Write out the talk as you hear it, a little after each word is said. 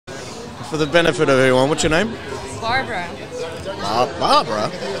for the benefit of everyone, what's your name? Barbara. Barbara?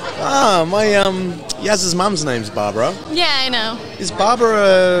 Ah, my Yaz's mum's name's Barbara. Yeah, I know. Is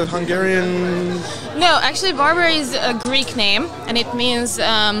Barbara a Hungarian? No, actually Barbara is a Greek name, and it means,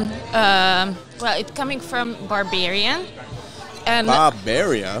 well, it's coming from barbarian. And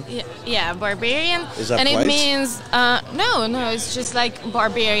Barbaria? Yeah, barbarian. Is that and place? It means, no, it's just like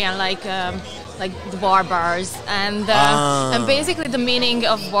barbarian, like the barbars. And basically the meaning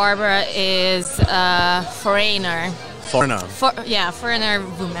of Barbara is foreigner. Foreigner. Foreigner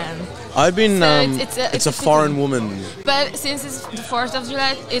woman. I've been. So it's a foreign woman. But since it's the 4th of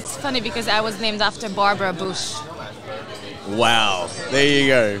July, it's funny because I was named after Barbara Bush. Wow. There you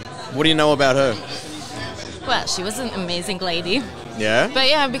go. What do you know about her? Well, she was an amazing lady. Yeah. But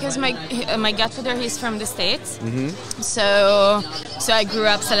yeah, because my godfather, he's from the States. Mm-hmm. So I grew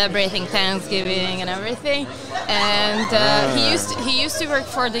up celebrating Thanksgiving and everything. And he used to work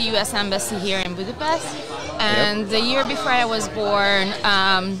for the U.S. Embassy here in Budapest. And the year before I was born,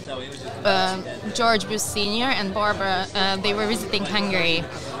 George Bush Sr. and Barbara, they were visiting Hungary.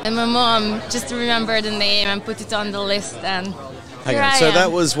 And my mom just remembered the name and put it on the list. And here I so am.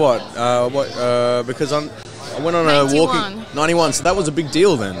 that was what? Because I went on 91. a walking 91. So that was a big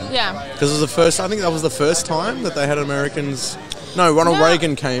deal then. Yeah. Because it was the first. I think that was the first time that they had Americans. No, Ronald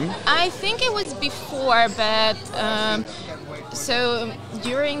Reagan came. I think it was before, but so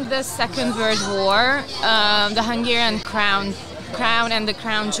during the Second World War, the Hungarian crown and the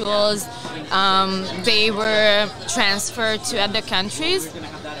crown jewels, they were transferred to other countries,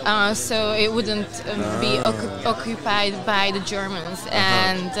 so it wouldn't be occupied by the Germans.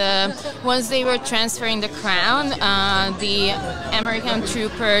 And once they were transferring the crown, the American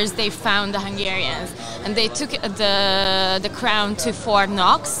troopers, they found the Hungarians, and they took the crown to Fort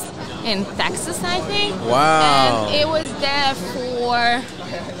Knox in Texas, I think. Wow. And it was there for,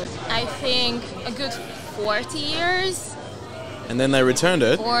 I think, a good 40 years. And then they returned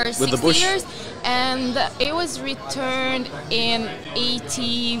it Or with 60 the Bush. years, and it was returned in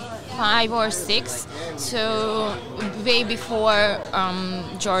 85 or 6, so way before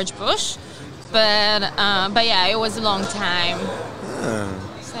George Bush. But yeah, it was a long time.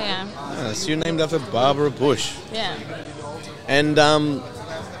 So yeah. So you're named after Barbara Bush. Yeah. And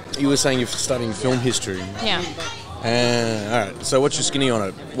you were saying you're studying film history. Yeah. All right. So what's your skinny on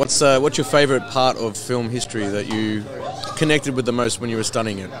it? What's your favourite part of film history that you connected with the most when you were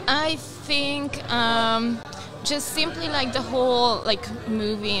studying it? I think just simply like the whole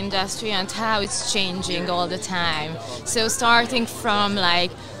movie industry and how it's changing all the time. So starting from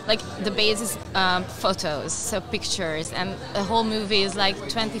like the basis photos, so pictures, and the whole movie is like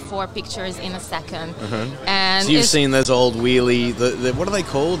 24 pictures in a second. And so you've seen those old wheelie, what are they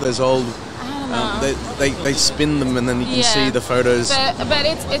called? Those old. They spin them and then you can see the photos. But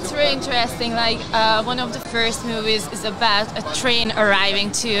it's really interesting. Like one of the first movies is about a train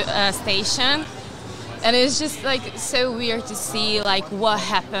arriving to a station, and it's just like so weird to see like what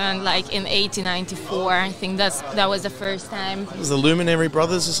happened like in 1894. I think that was the first time. Was the Luminary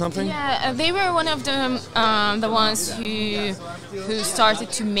Brothers or something? Yeah, they were one of the ones who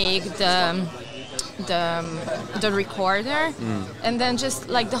started to make the recorder, and then just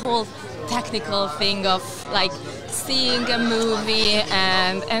like the whole technical thing of like seeing a movie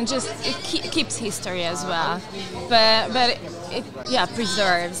and just it keeps history as well, but it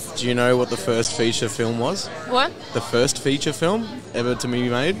preserves. Do you know what the first feature film was? What? The first feature film ever to be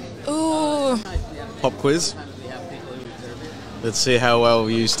made? Ooh. Pop quiz. Let's see how well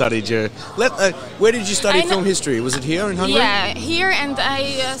you studied your... where did you study film history? Was it here in Hungary? Yeah, here, and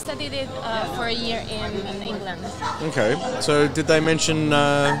I studied it for a year in England. Okay, so did they mention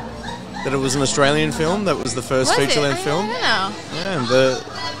that it was an Australian film? That was the first feature-length film? I don't know. Yeah, and I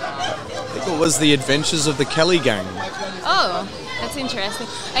think it was The Adventures of the Kelly Gang. Oh, that's interesting.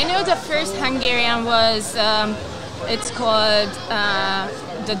 I know the first Hungarian was, it's called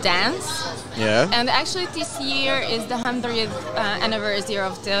The Dance. Yeah. And actually this year is the 100th anniversary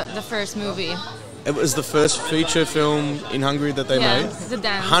of the first movie. It was the first feature film in Hungary that they made? The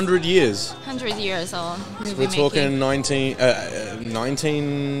Dance. 100 years? 100 years old. So we're talking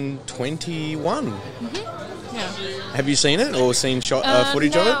 1921? Yeah. Have you seen it or seen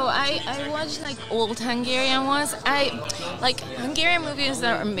footage of it? No, I watched like old Hungarian ones. Hungarian movies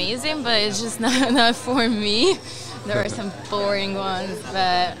are amazing, but it's just not for me. There are some boring ones,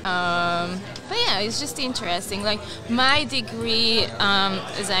 but yeah, it's just interesting. Like my degree,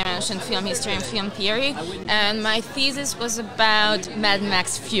 as I mentioned film history and film theory, and my thesis was about Mad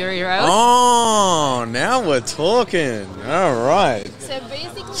Max Fury Road. Oh, now we're talking. All right. So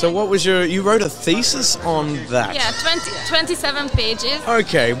basically... So what was you wrote a thesis on that? Yeah, 27 pages.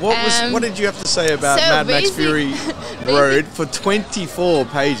 Okay, what did you have to say about Mad Max Fury Road for 24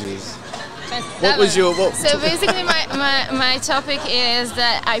 pages? What was your... So basically my topic is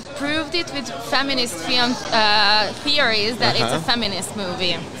that I proved it with feminist film theories that it's a feminist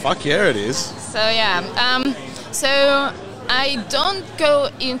movie. Fuck yeah, it is. So yeah, so I don't go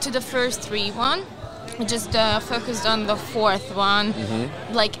into the first three one. I just focused on the fourth one,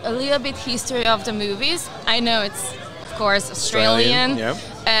 like a little bit history of the movies. I know it's of course Australian. Yep.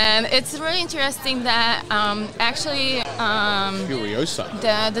 And it's really interesting that actually Furiosa.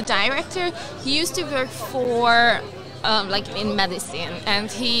 The director, he used to work for like in medicine,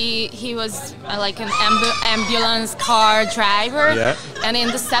 and he was like an ambulance car driver. Yeah. And in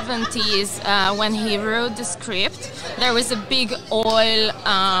the 70s, when he wrote the script, there was a big oil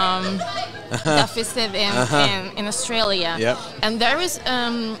deficit in Australia. Yep. And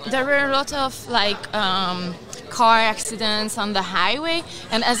there were a lot of like car accidents on the highway,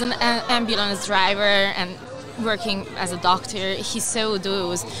 and as an ambulance driver and working as a doctor, he saw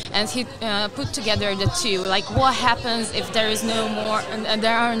those, and he put together the two. Like, what happens if there is no more, and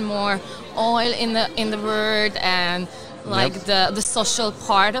there aren't more oil in the world, and like the social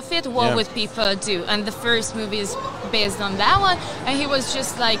part of it. What would people do? And the first movie is based on that one, and he was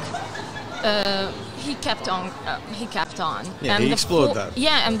just like. He kept on. Yeah, and he explored that.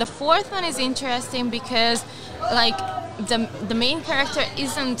 Yeah, and the fourth one is interesting because, like, the main character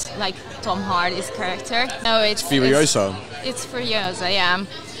isn't like Tom Hardy's character. No, it's Furiosa. It's Furiosa, yeah.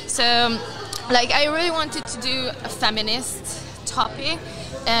 So, like, I really wanted to do a feminist topic,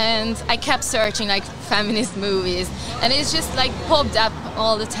 and I kept searching like feminist movies, and it's just like popped up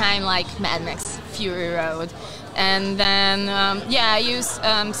all the time, like Mad Max Fury Road. And then I used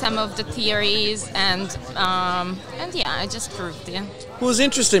some of the theories, and yeah, I just proved it. Well, it's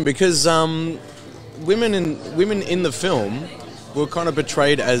interesting because women in the film were kind of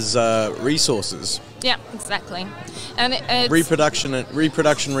portrayed as resources. Yeah, exactly. And it's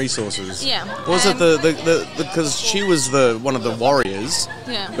reproduction resources. Yeah. Was it the because she was one of the warriors?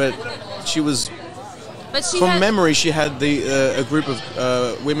 Yeah. But she was. But she from memory, she had a group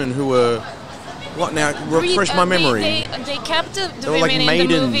of women who were. What now? Refresh my memory. They kept the were like women in the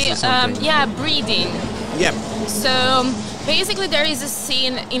maidens movie. or something. Breeding. Yep. So basically, there is a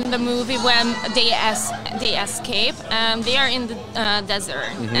scene in the movie when they escape, and they are in the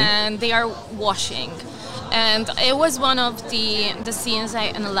desert, and they are washing. And it was one of the scenes I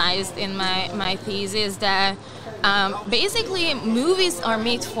analyzed in my thesis, that basically movies are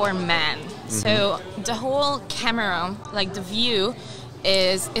made for men. So the whole camera, like the view,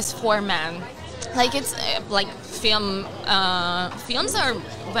 is for men. Like it's like films are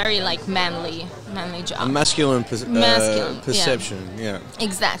very like manly job. A masculine perception, yeah.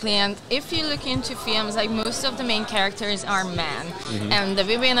 Exactly, and if you look into films, like most of the main characters are men, and the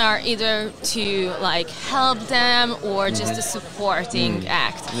women are either to like help them or just a supporting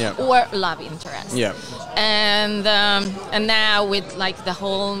act, or love interest. Yeah. And now with like the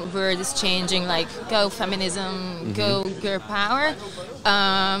whole world is changing, like go feminism, go girl power.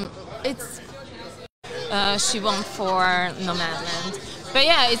 It's she won for Nomadland. But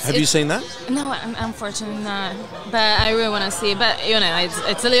yeah, Have you seen that? No, unfortunately not. But I really want to see it. But you know,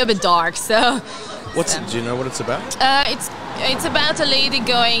 it's a little bit dark. So. Do you know what it's about? It's about a lady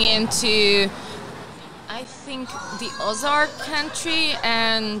going into, I think, the Ozark country,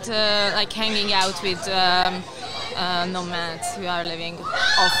 and like hanging out with nomads who are living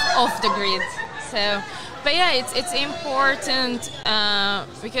off the grid. So, but yeah, it's important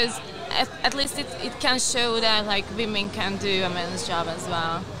because. At least it can show that like women can do a man's job as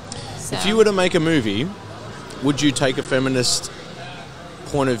well. So. If you were to make a movie, would you take a feminist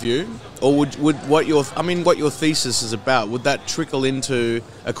point of view, or would what your thesis is about? Would that trickle into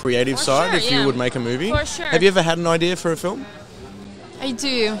a creative side if you would make a movie? For sure. Have you ever had an idea for a film? I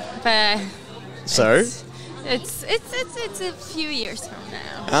do, but so it's a few years from now.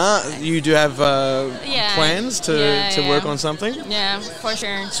 You do have plans to work on something? Yeah, for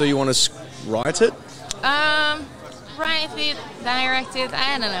sure. So you want to write it? Write it, direct it,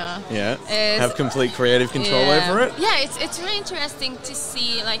 I don't know. Yeah, have complete creative control over it? Yeah, it's really interesting to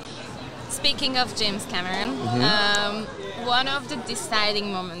see, like, speaking of James Cameron, one of the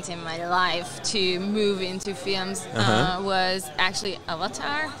deciding moments in my life to move into films was actually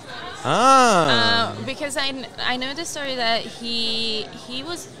Avatar. Because I know the story that he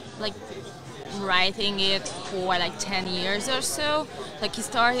was like writing it for like 10 years or so. Like he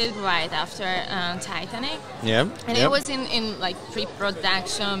started right after Titanic. Yeah. And it was in like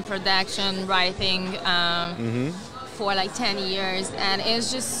pre-production, production, writing for like 10 years. And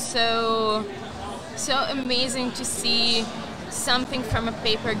it's just so amazing to see something from a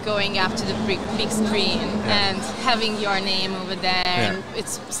paper going up to the big screen and having your name over there. And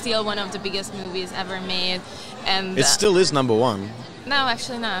it's still one of the biggest movies ever made. And it still is #1. No,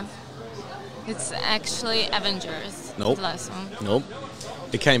 actually not. It's actually Avengers. Nope. The last one. Nope.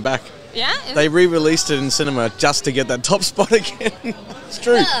 It came back. Yeah? They re-released it in cinema just to get that top spot again. It's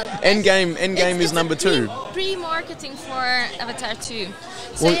true. Well, Endgame is #2. Pre-marketing for Avatar 2.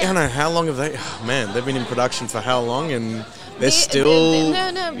 So Well, I don't know, how long have they... Oh, man, they've been in production for how long, and they're still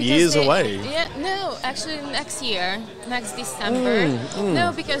years away. Yeah, no, actually next year, next December.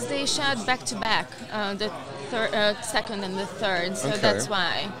 No, because they shot back-to-back, the second and the third, so that's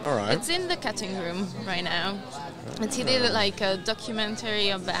why. All right. It's in the cutting room right now. And he did like a documentary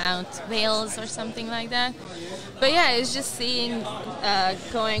about whales or something like that. But yeah, it's just seeing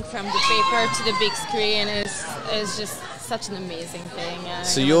going from the paper to the big screen is just such an amazing thing.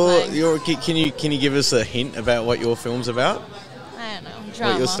 So can you give us a hint about what your film's about? I don't know,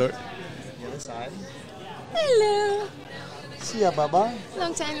 drama. What your story? The other side. Hello. See ya, Baba.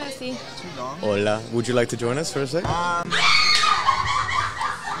 Long time no see. Too long. Hola. Would you like to join us for a sec?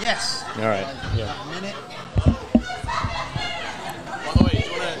 Yes. All right. Yeah. A minute. By the way, do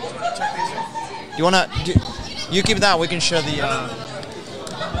you want to check these out? You wanna? You keep that. We can share the.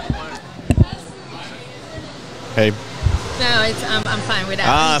 Hey. No, it's I'm fine with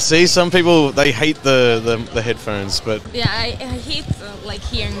that. See, some people, they hate the headphones, but... Yeah, I hate like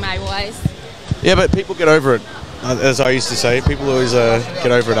hearing my voice. Yeah, but people get over it. As I used to say, people always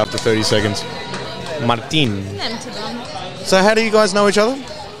get over it after 30 seconds. Martin. So how do you guys know each other?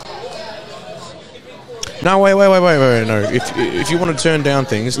 No, wait, no. If you want to turn down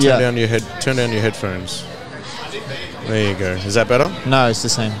things, turn down your headphones. There you go. Is that better? No, it's the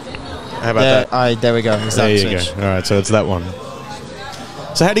same. How about that? There we go. It's there you go. All right, so it's that one.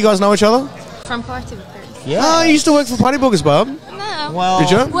 So how do you guys know each other? From Party Bookers. Yeah. Oh, you used to work for Party Bookers, Bob. No. Well.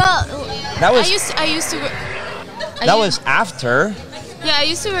 Did you? Well, That was. I used to. That was after. Yeah, I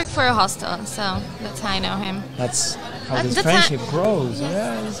used to work for a hostel, so that's how I know him. That's how this That's friendship grows.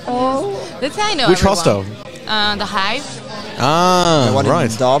 Yes. That's how I know. Which everyone. hostel? The Hive. Ah, The one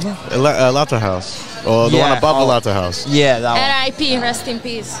right. in Dub. Latte House. Or the one above the Latte House. Yeah, that one. R.I.P. Rest in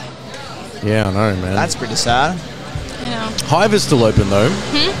peace. Yeah, I know, man. That's pretty sad. You know. Hive is still open, though.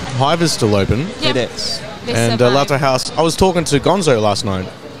 Hive is still open. Yeah. It is. They And survived. Latte House, I was talking to Gonzo last night.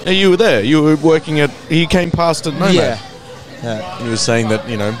 Hey, you were there. You were working at... He came past at Nomad. Yeah. He was saying that,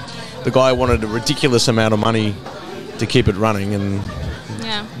 the guy wanted a ridiculous amount of money to keep it running, and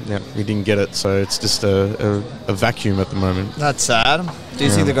he didn't get it, so it's just a vacuum at the moment. That's sad. Do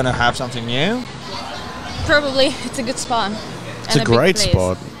you think they're gonna have something new? Probably. It's a good spot. It's a great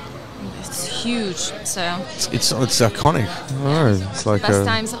spot. It's huge, so It's iconic. Oh, it's like best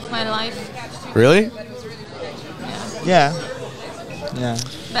times of my life. Really? Yeah.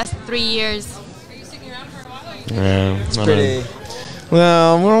 Best 3 years. Yeah, It's pretty.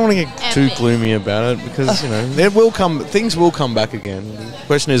 Well, we don't want to get too Epic. gloomy about it because it will come. Things will come back again. The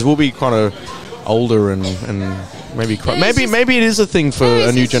question is, we'll be kind of older and maybe maybe it is a thing for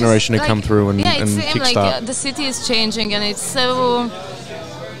a new generation to come through and kickstart. Like the city is changing, and it's so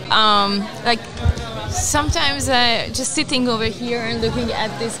like sometimes just sitting over here and looking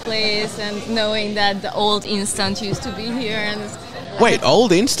at this place and knowing that the old Instant used to be here and. Wait,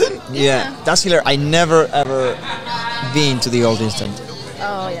 old Instant? Yeah, that's hilarious. I never ever been to the old Instant.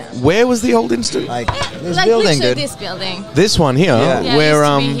 Oh yeah. Where was the old Instant? Like this Like building, literally dude. this building. This one here, Yeah. where it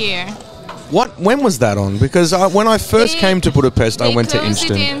used to be here. when was that on? Because when I first came to Budapest, I went to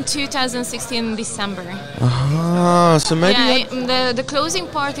Instant. They closed it in 2016 December. Ah, so maybe The closing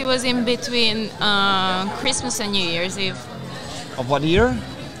party was in between Christmas and New Year's Eve. Of what year?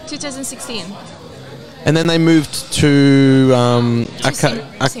 2016. and then they moved to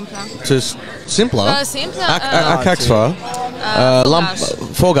Simpla. Simpler. Simpla. Akaxva.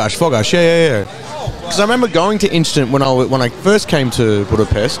 Forgash. Yeah. Because I remember going to Instant when I first came to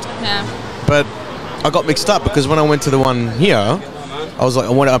Budapest, Yeah. but I got mixed up because when I went to the one here, I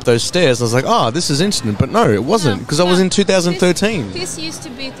went up those stairs and I was like, oh, this is Instant, but no, it wasn't because I was in 2013. This used to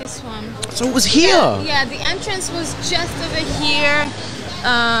be this one. So it was here. Yeah, the entrance was just over here.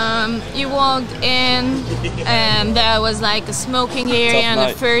 You walked in, and there was like a smoking area and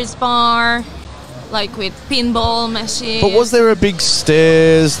a first bar. like with pinball machines. But was there a big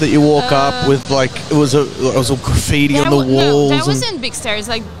stairs that you walk up with, like it was a graffiti on the walls? No, there wasn't big stairs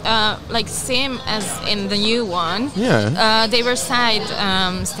like same as in the new one. Yeah. They were side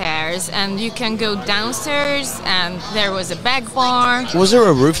stairs, and you can go downstairs, and there was a back bar. Was there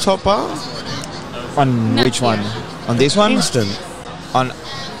a rooftop bar? On Not which here. one? On this one? Instant. On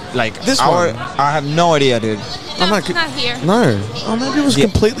like This our, one? I have no idea, dude. No, no, not here. No. Oh, maybe it was Yeah.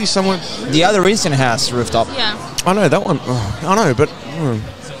 completely somewhere. The other instant has rooftop. Yeah. I know that one. I know, but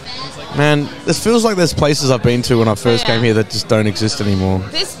man, this feels like there's places I've been to when I first Yeah. came here that just don't exist anymore.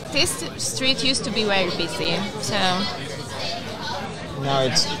 This street used to be very busy, so Now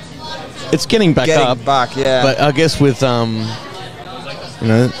it's It's getting back getting up, back, yeah. but I guess with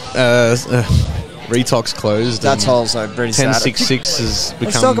Retox closed. That's and also pretty sad. 1066 has become.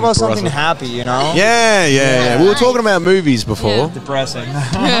 Let's talk about something Barossa. happy, you know? Yeah. We were talking about movies before. Yeah. Depressing.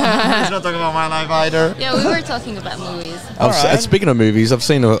 Let's not talk about my life either. yeah, we were talking about movies. Alright. Speaking of movies, I've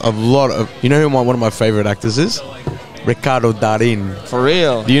seen a lot of. You know who one of my favorite actors is? Ricardo Darín. For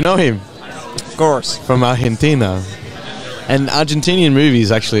real. Do you know him? Of course. From Argentina. And Argentinian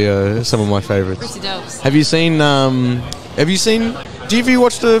movies actually are some of my favorites. Pretty dopes. Have you seen? Have you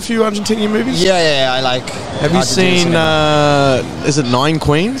watched a few Argentinian movies? Yeah, I like. Have you Argentine seen? cinema. Is it Nine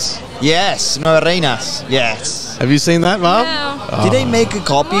Queens? Yes, Nueve Reinas. Yes. Have you seen that, Bob? No, Did they make a More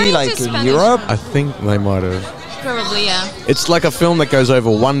copy into like in Spanish. Europe? I think they might have. probably yeah. It's like a film that goes over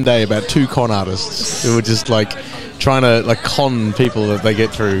one day about two con artists who are just like trying to like con people that they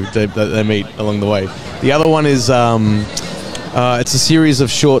get through that they meet along the way. The other one is it's a series of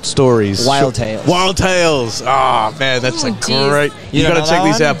short stories. Wild Tales. Wild Tales. Oh man, that's a Oh, jeez. great. You don't got to know check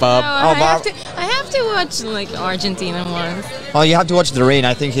that these one? out, Bob. No, Bob. I have to watch like Argentina ones. Oh, you have to watch The Rain.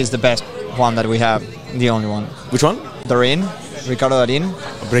 I think he's the best one that we have. The only one. Which one? The Rain. Ricardo Darín.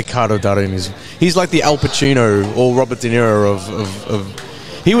 Ricardo Darín he's like the Al Pacino or Robert De Niro of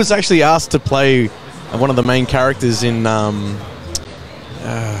he was actually asked to play one of the main characters in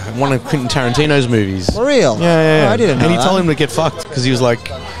one of Quentin Tarantino's movies. For real? Yeah. Oh, I didn't know And he that. told him to get fucked because he was like,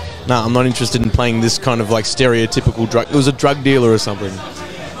 "Nah, I'm not interested in playing this kind of like stereotypical drug." It was a drug dealer or something,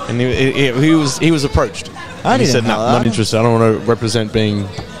 and he was approached. I And he didn't said, know "Nah, that. not interested. I don't want to represent being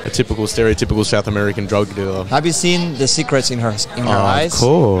a typical stereotypical South American drug dealer." Have you seen the secrets in her eyes? Of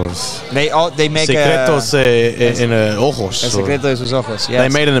course. They make Secretos en ojos. El secreto de sus ojos. Yes. They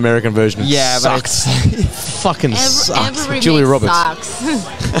made an American version. It Yeah, but sucked. Fucking sucked. Every Julia remake Roberts.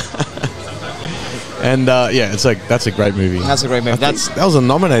 sucks. And that's a great movie. That's a great movie. That was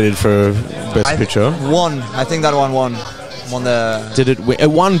nominated for Best Picture. Won. I think that one won. Won the. Did it win?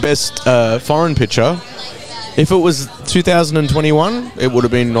 It won Best Foreign Picture. If it was 2021, it would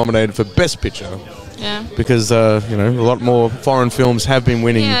have been nominated for Best Picture Yeah. because a lot more foreign films have been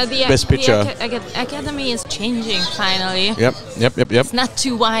winning Yeah, the Best Picture. Academy is changing finally. Yep. It's not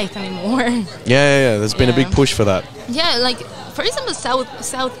too white anymore. Yeah. There's been a big Yeah. push for that. Yeah, like for example,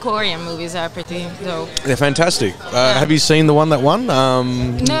 South Korean movies are pretty dope. They're fantastic. Have you seen the one that won? No,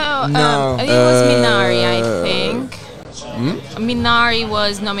 No. I think it was Minari, I think. Minari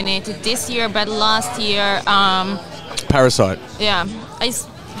was nominated this year, but last year, Parasite. yeah,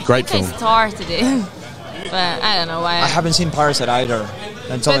 Great I film. started it, but I don't know why. I haven't seen Parasite either.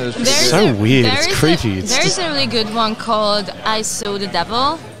 And told me it was pretty there's good. So weird, there it's is creepy, it's There's just- a really good one called I Saw the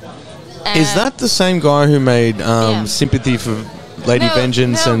Devil. Is that the same guy who made Yeah. Sympathy for Lady No,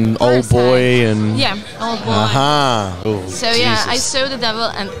 Vengeance no, and Old Parasite. Boy and Yeah, Old Boy. Aha. Oh, So yeah, I Jesus. Saw the Devil,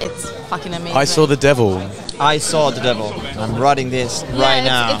 and it's fucking amazing. I Saw the Devil. I saw the devil. I'm writing this right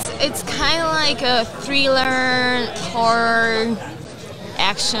now. It's kind of like a thriller, horror,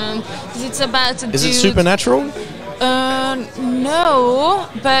 action. 'Cause it's about a Is it dude. supernatural? No,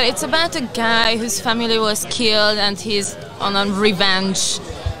 but it's about a guy whose family was killed, and he's on a revenge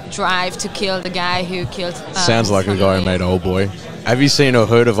drive to kill the guy who killed. Sounds his like a guy who family. made Old Boy. Have you seen or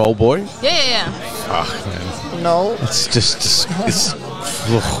heard of Old Boy? Yeah. Fuck, man. No. It's just it's.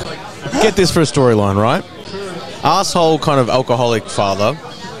 Ugh. Get this for a storyline, right? Asshole kind of alcoholic father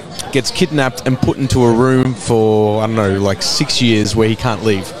gets kidnapped and put into a room for, I don't know, like 6 years where he can't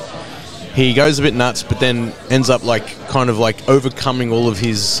leave. He goes a bit nuts, but then ends up like kind of like overcoming all of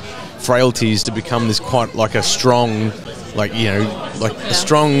his frailties to become this quite like a strong, like, you know, like a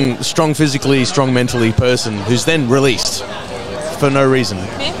strong physically, strong mentally person who's then released for no reason.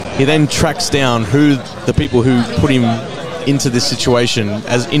 He then tracks down who the people who put him into this situation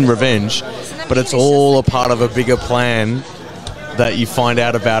as in revenge, but it's all a part of a bigger plan that you find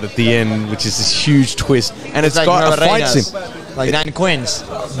out about at the end, which is this huge twist, and it's like got a Nueve fight Reinas, scene. like Nine Queens.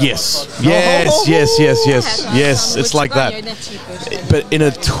 Yes. Yes. It's like that, but in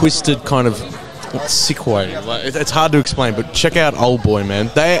a twisted kind of sick way. Like, it's hard to explain, but check out Old Boy, man.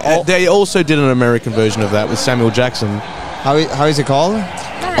 They also did an American version of that with Samuel Jackson. How is it called?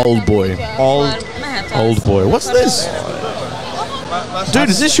 Old Boy. Old Boy. What's this? Dude,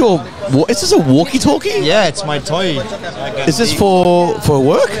 is this a walkie-talkie? Yeah, it's my toy. Is this for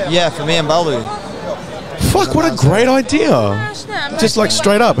work? Yeah, for me and Baldu. Fuck, what a great idea. Just like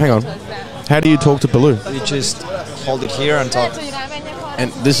straight up, hang on. How do you talk to Baloo? You just hold it here and talk.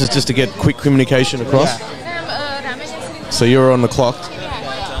 And this is just to get quick communication across? Yeah. So you're on the clock?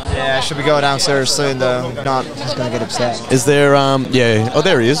 Yeah, should we go downstairs soon though? If not, he's gonna get upset. Is there, yeah, oh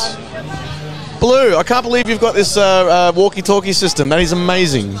there he is. Baloo, I can't believe you've got this walkie-talkie system. That is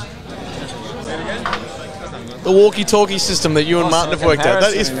amazing. The walkie-talkie system that you and Martin have worked out.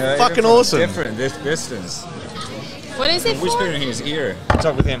 That is fucking awesome. Different this distance. What is it for? Whisper in his ear.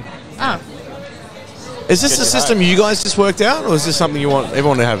 Talk with him. Oh. Is this the system you guys just worked out, or is this something you want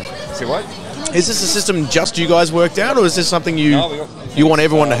everyone to have? See what? Is this a system just you guys worked out, or is this something you want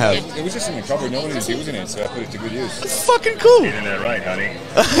everyone to have? It was just in the cupboard. No one was using it, so I put it to good use. That's fucking cool. Isn't that right, honey?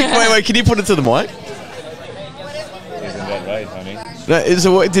 Wait, can you put it to the mic? Isn't that right, honey?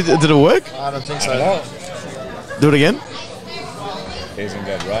 Did it work? I don't think so. Do it again. Isn't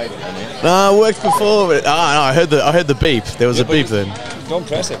that right, honey? No, it worked before. But, no, I heard the beep. There was a beep then. Don't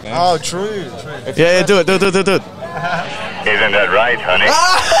press it, man. Oh, true. Yeah, do it. Isn't that right, honey?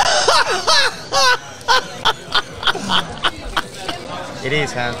 It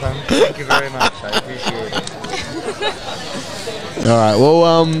is handsome. Thank you very much. I appreciate it. All right.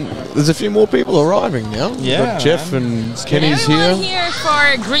 Well, there's a few more people arriving now. We've got Jeff and Kenny's Everyone here. here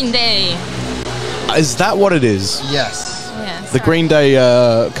for Green Day. Is that what it is? Yes. Yes. The Green Day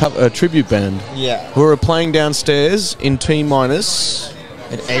tribute band. Yeah. Who are playing downstairs in T-minus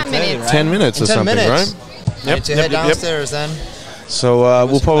At 10 minutes. 10 minutes In or 10 something, minutes. right? Yep. To head downstairs then. So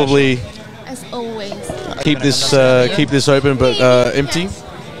we'll probably As always. keep this open but empty.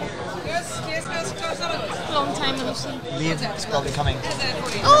 Long time no see. Liv is probably coming.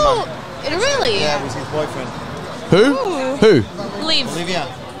 Oh, really? Yeah, with his boyfriend. Who? Ooh. Who? Leave. Olivia.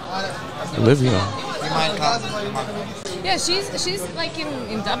 Olivia. You might come. Yeah, she's like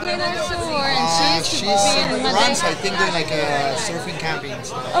in Dublin also, or She's in Madrid. runs, I think, doing like surfing camping and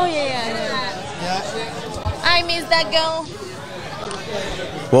stuff. Oh yeah. Yeah. I miss that girl.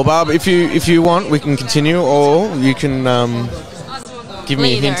 Well, Barb, if you want, we can continue, or you can give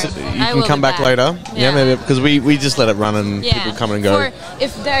me a Later. hint. You I can will come be back back. later. Yeah. Maybe because we just let it run and Yeah. people come and go. For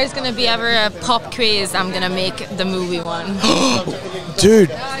if there's gonna be ever a pop quiz, I'm gonna make the movie one.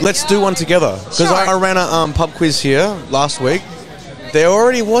 Dude, let's do one together. Because Sure. I ran a pub quiz here last week. There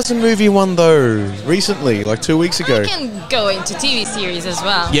already was a movie one though, recently, like 2 weeks ago. I can go into TV series as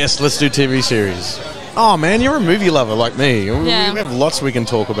well. Yes, let's do TV series. Oh man, you're a movie lover like me. Yeah. We have lots we can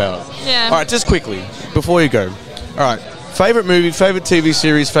talk about. Yeah. All right, just quickly before you go. All right, favorite movie, favorite TV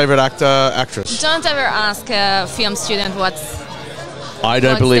series, favorite actor, actress. Don't ever ask a film student what's I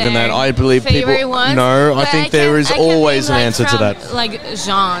don't believe in that. I believe favorite people. ones. No, I But think there is I can always name, an like, answer to from, that. Like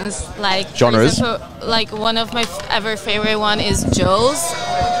genres, like for Genres? example, like one of my ever favorite one is Joe's.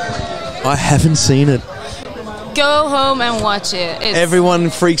 I haven't seen it. Go home and watch it. It's, Everyone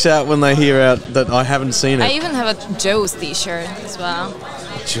freaks out when they hear out that I haven't seen I it. even have a Joe's T-shirt as well.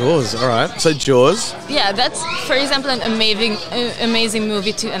 Jaws. All right. So Jaws. Yeah, that's for example an amazing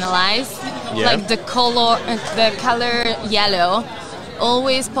movie to analyze. Yeah. Like the color yellow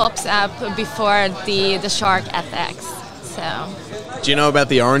always pops up before the shark attacks. So Do you know about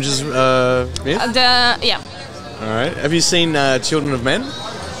the oranges myth? yeah. All right. Have you seen Children of Men?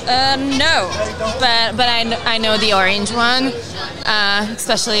 No, but I know the orange one,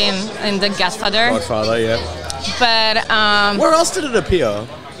 especially in the Godfather. Godfather. Yeah. But Where else did it appear?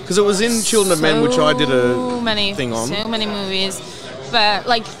 Because it was in Children of Men, which I did a thing on. So many movies, but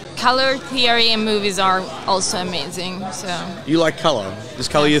like color theory and movies are also amazing. So You like color? Is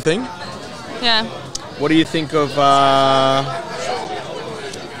color your thing? yeah. What do you think of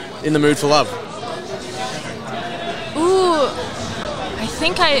In the Mood for Love? Ooh, I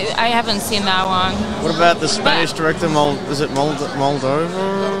think I haven't seen that one. What about the Spanish director? Is it Moldova?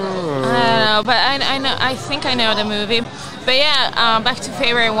 I don't know, but I know. I think I know the movie. But yeah, back to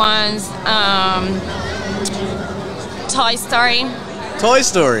favorite ones. Toy Story. Toy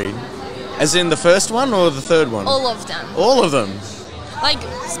Story. As in the first one or the third one? All of them. All of them. Like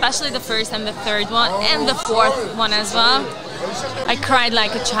especially the first and the third one and the fourth one as well. I cried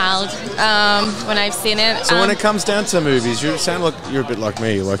like a child when I've seen it. So when it comes down to movies, you sound like you're a bit like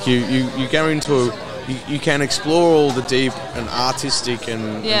me. Like you go into you can explore all the deep and artistic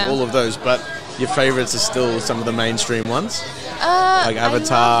and all of those, but your favorites are still some of the mainstream ones, like I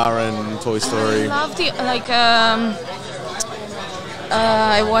Avatar and Toy Story. I love the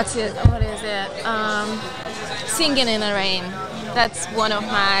what is it? Singing in the Rain. That's one of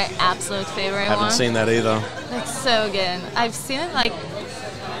my absolute favorite Haven't ones. seen that either. It's so good. I've seen it like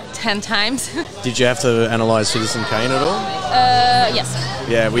 10 times. Did you have to analyze Citizen Kane at all? Yes.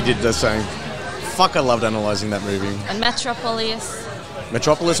 Yeah, we did the same. Fuck, I loved analysing that movie. And Metropolis.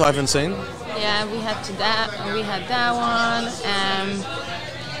 Metropolis, I haven't seen. Yeah, we had that one.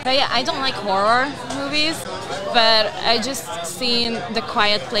 But yeah, I don't like horror movies, but I just seen The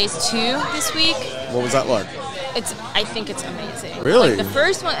Quiet Place 2 this week. What was that like? I think it's amazing. Really? Like the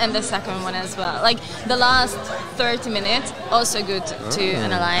first one and the second one as well. Like the last 30 minutes, also good to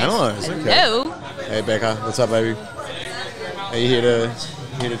analyze. Analyze, okay. Hello. Hey Becca, what's up, baby? Are you here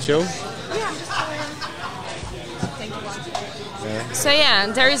to chill? So yeah,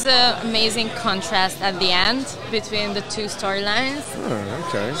 there is an amazing contrast at the end between the two storylines. Oh,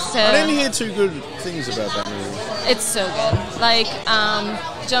 okay. So I didn't hear too good things about that movie. it's so good. Like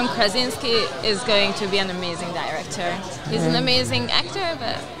John Krasinski is going to be an amazing director. He's an amazing actor,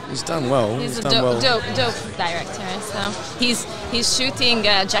 but He's done well. he's a done well. dope director. So he's shooting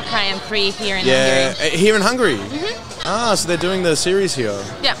Jack Ryan 3 here in Yeah, Hungary. here in Hungary. Ah, so they're doing the series here.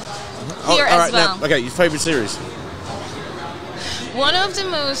 Yeah, Oh, here all as right, well. now, okay, your favorite series? One of the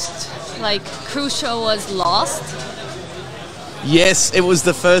most like crucial was Lost. Yes, it was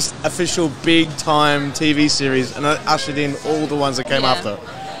the first official big-time TV series, and it ushered in all the ones that came Yeah. after.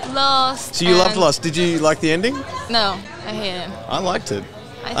 Lost. So you loved and- Lost. Did you like the ending? No, I hate it. I liked it.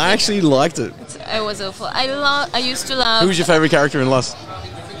 I I think actually liked it. it was awful. I used to love Who was your favorite character in Lost?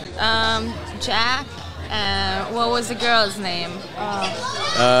 Jack. What was the girl's name?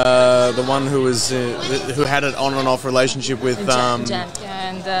 The one who was who had an on and off relationship with Jack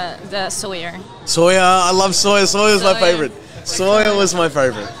and the Sawyer. Sawyer. I love Sawyer. Sawyer was my Sawyer. favorite. Sawyer was my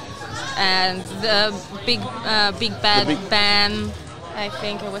favorite. And the big bad big- Ben. I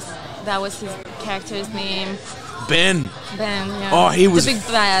think that was his character's name. Ben. Ben. Yeah. Oh, he was the big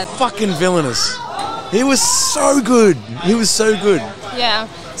bad. fucking villainous. He was so good. He was so good. Yeah.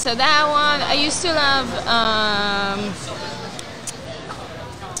 So that one I used to love.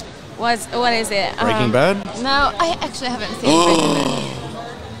 What is it? Breaking Bad. No, I actually haven't seen Breaking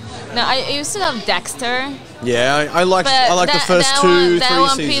Bad. No, I used to love Dexter. Yeah, I liked But the first that two, that three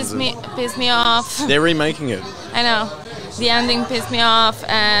one seasons. pissed me off. They're remaking it. I know. The ending pissed me off,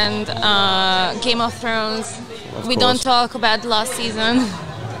 and Game of Thrones. We don't course. talk about the last season.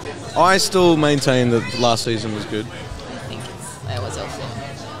 I still maintain that the last season was good. I think it was awful.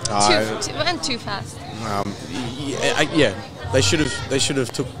 I- Went too fast. Yeah, they should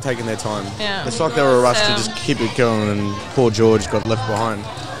have taken their time. Yeah. It's like they were rushed to So- just keep it going, and poor George got left behind.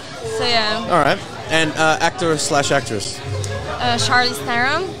 So yeah, All right, and actor/actress, Charlize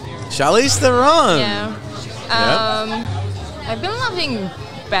Theron. Charlize Theron. Yeah. Yeah. I've been loving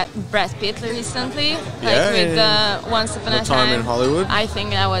Brad Pitt recently, like Yeah, with yeah. Once Upon a What Time in Hollywood? I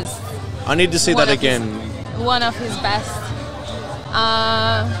think that was I need to see one that of his- again. one of his best.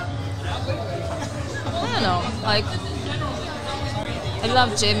 I don't know, like I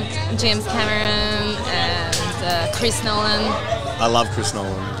love James Cameron and Chris Nolan. I love Chris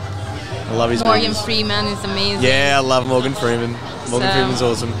Nolan. I love his Morgan movies. Freeman is amazing. Yeah, I love Morgan Freeman. Morgan So- Freeman's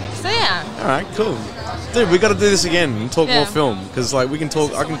awesome. So yeah, All right, cool. Dude, we got to do this again and talk Yeah. more film because like we can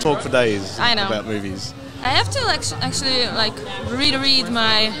talk. I can talk for days I know. about movies. I have to actually like reread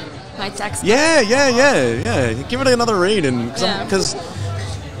my text. Yeah. Give it another read and Yeah. because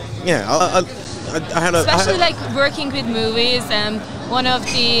I had a Especially like working with movies, and one of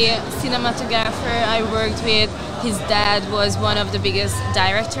the cinematographer I worked with, his dad was one of the biggest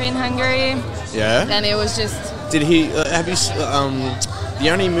director in Hungary, yeah. and it was just Did he? Have you? The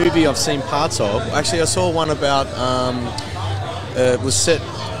only movie I've seen parts of. Actually, I saw one about. It was set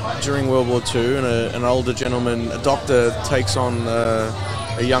during World War II, and an older gentleman, a doctor, takes on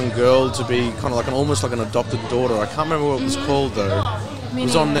a young girl to be kind of like almost like an adopted daughter. I can't remember what it was called though. It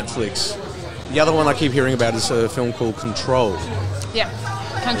was on Netflix. The other one I keep hearing about is a film called Control. yeah,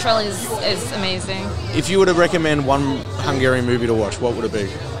 Control is amazing. If you were to recommend one Hungarian movie to watch, what would it be?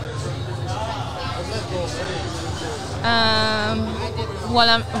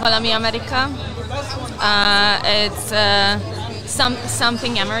 Valami America. It's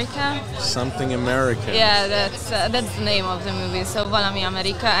something America. Something American. Yeah, that's the name of the movie. So Valami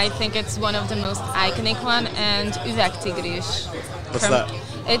America. I think it's one of the most iconic one. And Üvegtigris. What's that?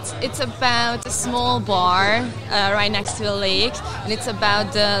 It's about a small bar right next to a lake, and it's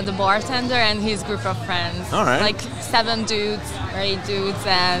about the bartender and his group of friends. All right. Like 7 dudes or 8 dudes,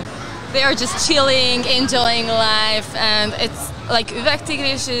 and they are just chilling, enjoying life, and it's like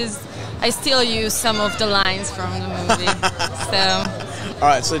Üvegtigris is. I still use some of the lines from the movie. So. All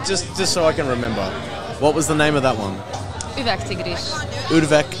right, so just so I can remember, what was the name of that one? Üvegtigris.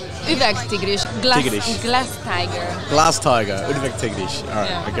 Üvegtigris. Glass tiger. Glass tiger. Üvegtigris. All right.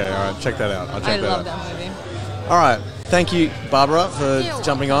 Yeah. Okay. All right. Check that out. I'll check I that love out. that movie. All right. Thank you, Barbara, for You're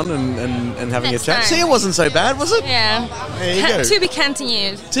jumping on and having Next a chat. time. See, it wasn't so bad, was it? Yeah. There you go. To be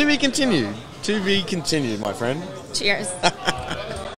continued. To be continued. To be continued, my friend. Cheers.